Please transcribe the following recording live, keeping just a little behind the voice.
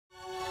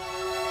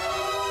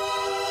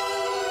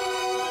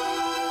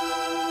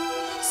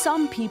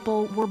Some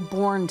people were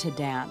born to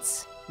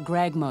dance.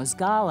 Gregg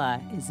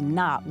Mozgala is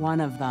not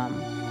one of them.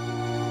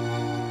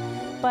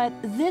 But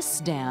this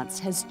dance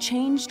has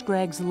changed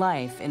Gregg's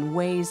life in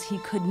ways he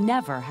could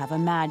never have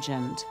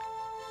imagined.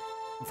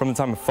 From the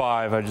time of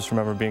 5, I just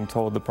remember being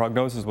told the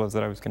prognosis was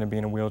that I was going to be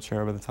in a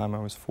wheelchair by the time I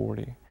was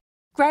 40.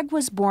 Gregg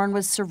was born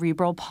with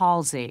cerebral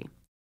palsy.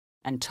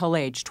 Until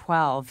age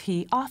 12,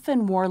 he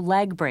often wore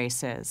leg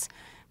braces,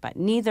 but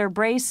neither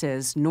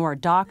braces nor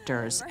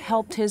doctors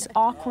helped his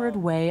awkward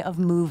way of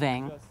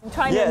moving. I'm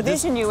trying to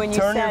envision you when you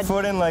turn said... your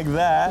foot in like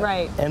that,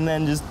 right, and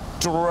then just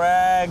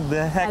drag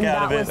the heck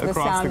out of it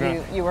across the ground. And that was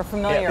the sound you were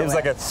familiar with. It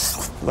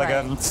was like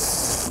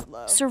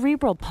a...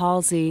 Cerebral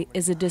palsy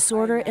is a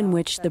disorder in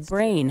which the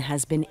brain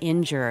has been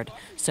injured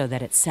so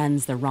that it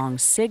sends the wrong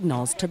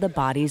signals to the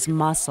body's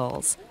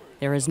muscles.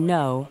 There is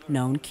no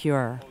known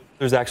cure.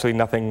 There's actually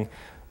nothing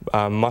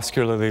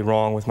muscularly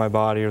wrong with my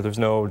body, or there's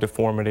no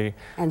deformity.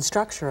 And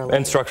structurally.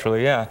 And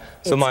structurally, yeah.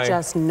 So it's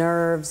just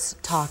nerves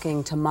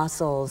talking to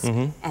muscles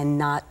and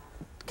not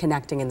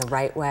connecting in the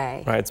right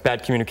way. Right, it's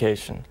bad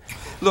communication.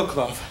 Look,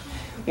 love,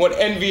 what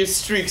envious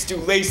streaks do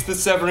lace the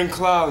severing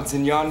clouds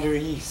in yonder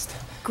east.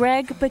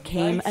 Gregg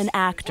became an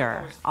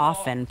actor,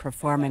 often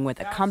performing with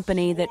a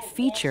company that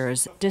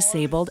features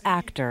disabled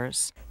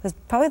actors. It was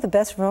probably the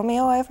best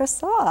Romeo I ever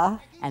saw.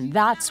 And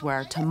that's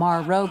where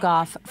Tamar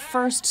Rogoff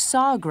first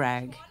saw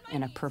Gregg,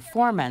 in a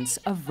performance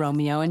of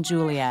Romeo and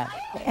Juliet.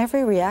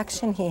 Every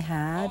reaction he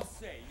had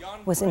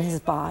was in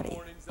his body.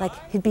 Like,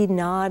 he'd be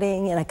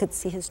nodding, and I could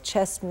see his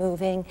chest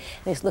moving,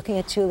 and he's looking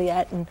at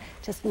Juliet, and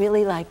just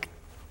really like,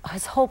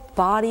 his whole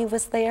body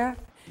was there.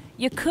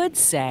 You could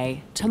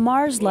say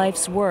Tamar's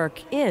life's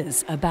work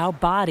is about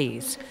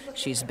bodies.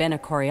 She's been a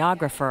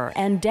choreographer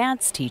and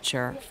dance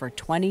teacher for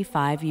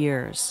 25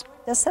 years.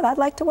 I said, I'd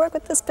like to work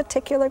with this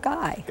particular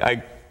guy.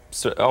 I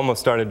almost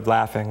started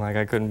laughing, like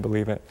I couldn't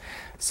believe it.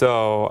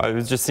 So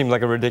it just seemed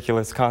like a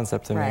ridiculous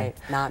concept to me. Right,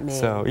 not me.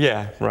 So,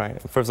 yeah,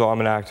 right. First of all,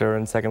 I'm an actor,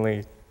 and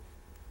secondly,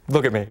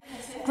 look at me.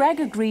 Gregg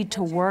agreed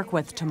to work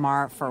with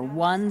Tamar for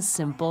one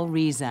simple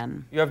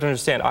reason. You have to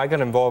understand, I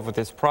got involved with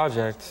this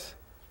project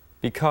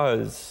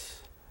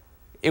because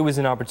it was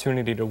an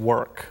opportunity to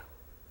work.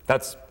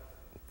 That's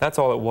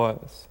all it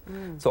was.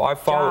 So I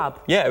followed. Job.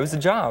 Yeah, it was a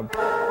job.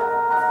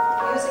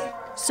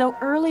 So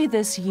early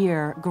this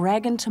year,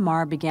 Gregg and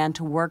Tamar began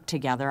to work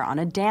together on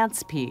a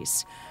dance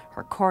piece,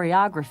 her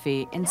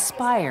choreography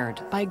inspired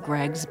by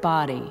Gregg's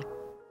body.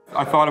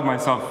 I thought of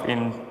myself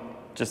in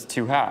just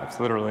 2 halves,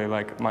 literally.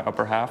 Like, my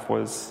upper half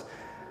was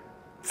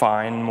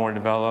fine, more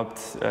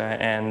developed,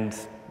 and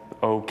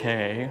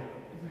okay.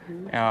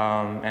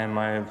 And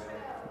my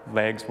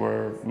legs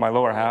were my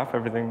lower half.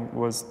 Everything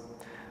was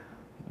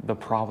the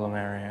problem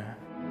area.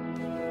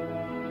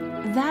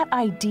 That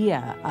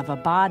idea of a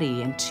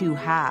body in 2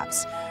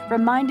 halves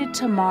reminded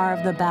Tamar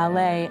of the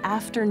ballet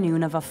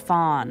Afternoon of a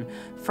Faun,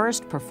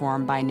 first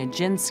performed by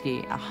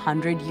Nijinsky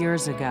 100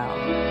 years ago.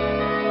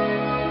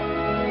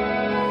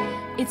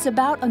 It's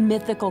about a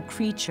mythical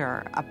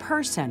creature, a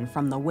person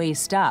from the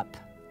waist up,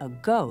 a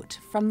goat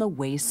from the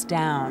waist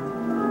down.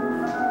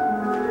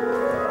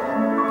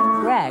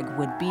 Gregg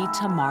would be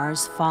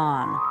Tamar's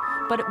faun,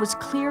 but it was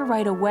clear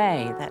right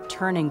away that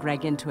turning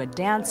Gregg into a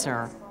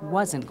dancer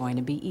wasn't going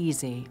to be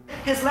easy.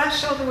 His left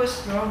shoulder was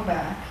thrown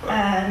back,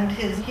 and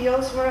his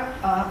heels were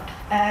up,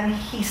 and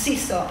he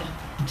seesawed.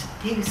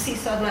 He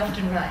seesawed left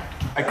and right.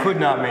 I could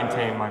not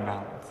maintain my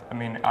balance. I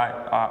mean,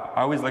 I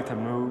always liked to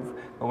move,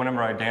 but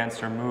whenever I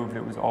danced or moved,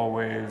 it was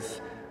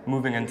always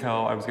moving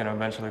until I was going to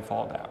eventually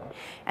fall down.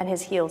 And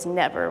his heels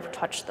never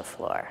touched the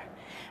floor,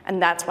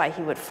 and that's why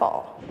he would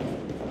fall.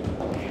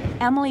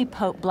 Emily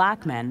Pope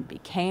Blackman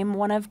became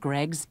one of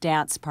Gregg's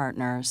dance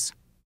partners.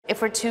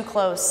 If we're too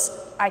close,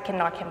 I can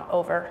knock him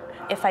over.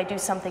 If I do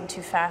something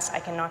too fast, I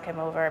can knock him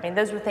over. I mean,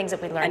 those were things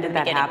that we learned in the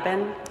beginning. And did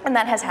that happen? And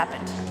that has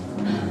happened.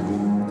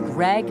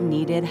 Gregg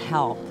needed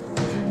help.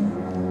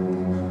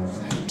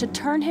 To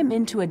turn him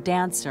into a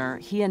dancer,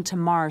 he and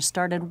Tamar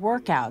started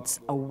workouts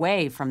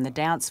away from the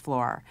dance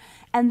floor.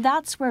 And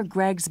that's where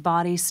Gregg's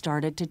body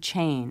started to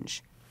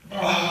change.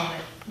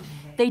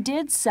 They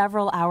did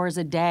several hours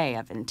a day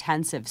of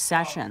intensive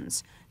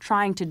sessions,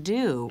 trying to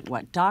do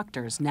what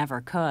doctors never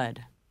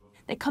could.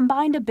 They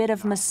combined a bit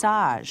of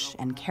massage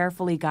and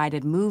carefully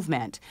guided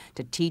movement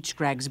to teach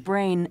Gregg's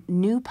brain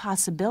new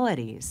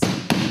possibilities.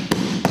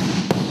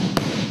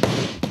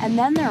 And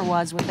then there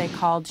was what they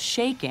called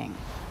shaking.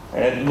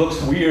 And it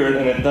looks weird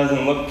and it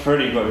doesn't look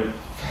pretty, but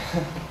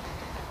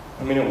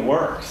I mean, it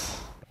works.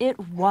 It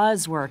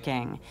was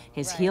working.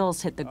 His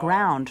heels hit the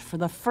ground for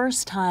the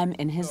first time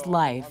in his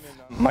life.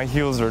 My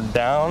heels are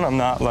down. I'm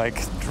not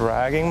like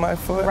dragging my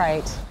foot.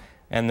 Right.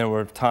 And there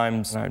were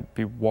times I'd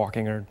be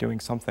walking or doing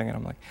something and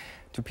I'm like,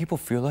 do people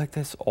feel like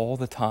this all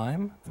the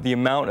time? The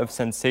amount of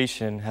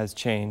sensation has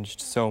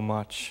changed so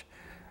much.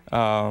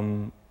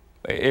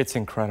 It's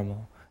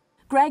incredible.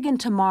 Gregg and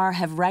Tamar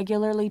have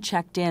regularly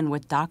checked in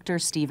with Dr.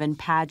 Stephen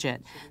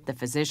Paget, the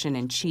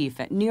physician-in-chief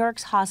at New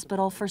York's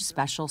Hospital for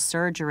Special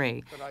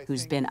Surgery,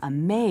 who's been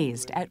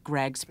amazed at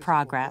Gregg's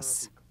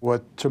progress.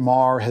 What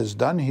Tamar has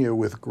done here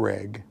with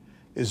Gregg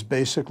is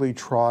basically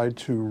tried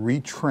to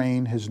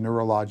retrain his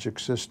neurologic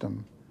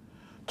system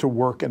to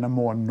work in a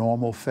more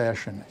normal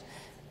fashion.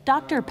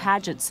 Dr.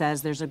 Paget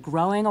says there's a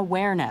growing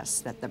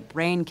awareness that the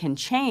brain can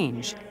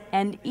change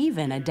and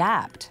even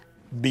adapt.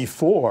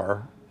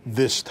 Before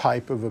this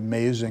type of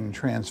amazing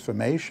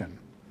transformation,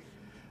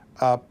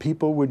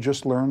 people would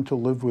just learn to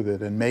live with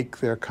it and make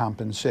their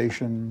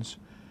compensations,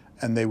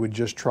 and they would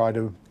just try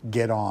to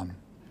get on.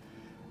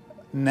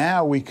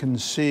 Now we can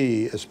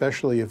see,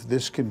 especially if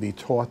this can be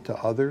taught to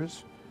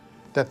others,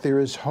 that there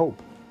is hope.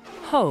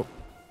 Hope,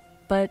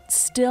 but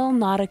still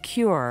not a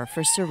cure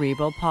for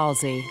cerebral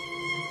palsy.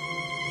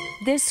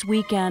 This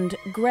weekend,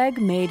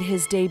 Gregg made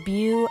his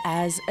debut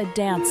as a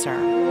dancer.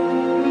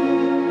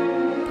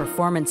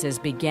 Performances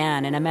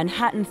began in a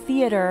Manhattan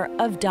theater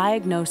of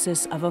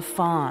Diagnosis of a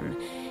Faun.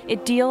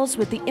 It deals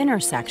with the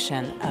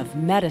intersection of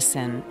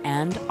medicine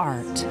and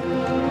art.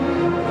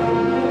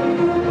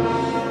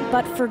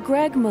 But for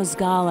Gregg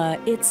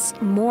Mozgala, it's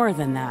more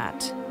than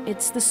that.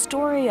 It's the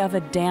story of a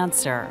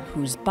dancer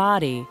whose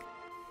body,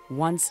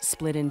 once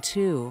split in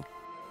two,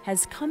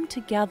 has come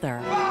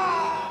together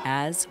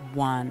as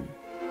one.